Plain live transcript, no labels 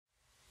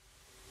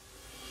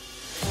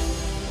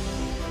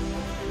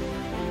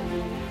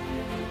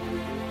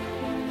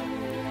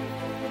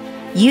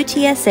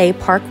UTSA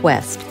Park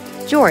West,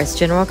 JOERIS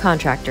General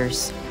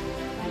Contractors.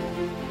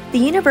 The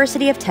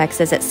University of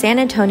Texas at San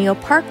Antonio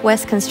Park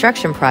West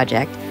construction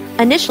project,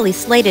 initially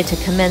slated to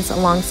commence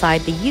alongside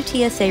the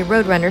UTSA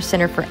Roadrunner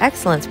Center for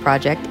Excellence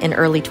project in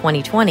early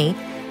 2020,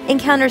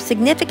 encountered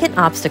significant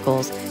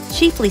obstacles,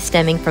 chiefly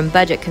stemming from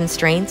budget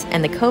constraints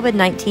and the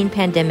COVID-19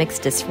 pandemic's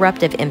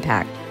disruptive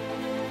impact.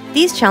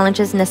 These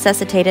challenges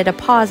necessitated a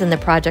pause in the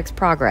project's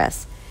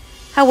progress.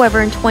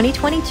 However, in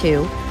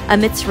 2022,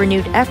 amidst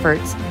renewed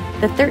efforts,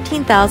 the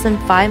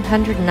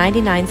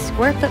 13,599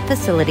 square foot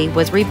facility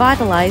was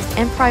revitalized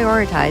and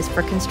prioritized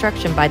for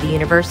construction by the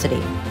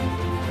university.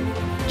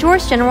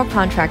 JOERIS General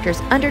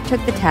Contractors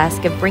undertook the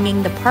task of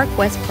bringing the Park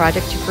West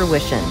project to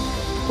fruition,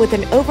 with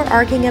an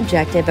overarching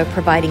objective of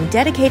providing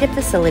dedicated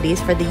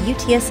facilities for the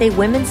UTSA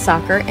women's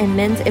soccer and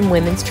men's and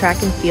women's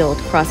track and field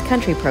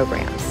cross-country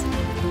programs.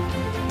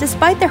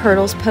 Despite the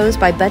hurdles posed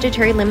by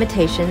budgetary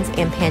limitations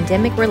and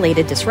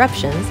pandemic-related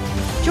disruptions,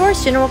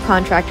 JOERIS General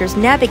Contractors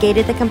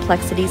navigated the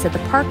complexities of the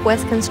Park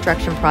West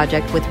construction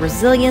project with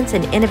resilience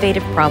and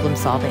innovative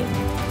problem-solving.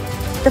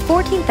 The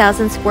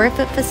 14,000 square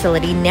foot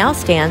facility now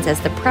stands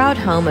as the proud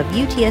home of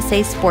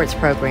UTSA sports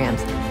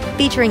programs,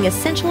 featuring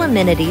essential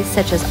amenities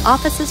such as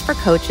offices for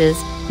coaches,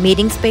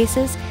 meeting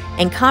spaces,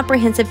 and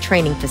comprehensive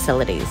training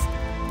facilities.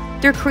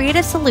 Through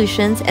creative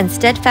solutions and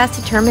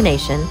steadfast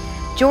determination,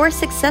 JOERIS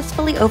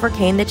successfully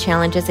overcame the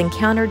challenges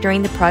encountered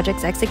during the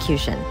project's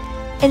execution,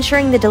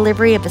 ensuring the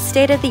delivery of a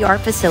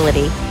state-of-the-art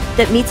facility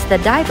that meets the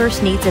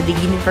diverse needs of the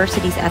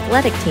university's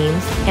athletic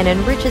teams and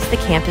enriches the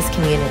campus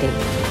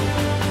community.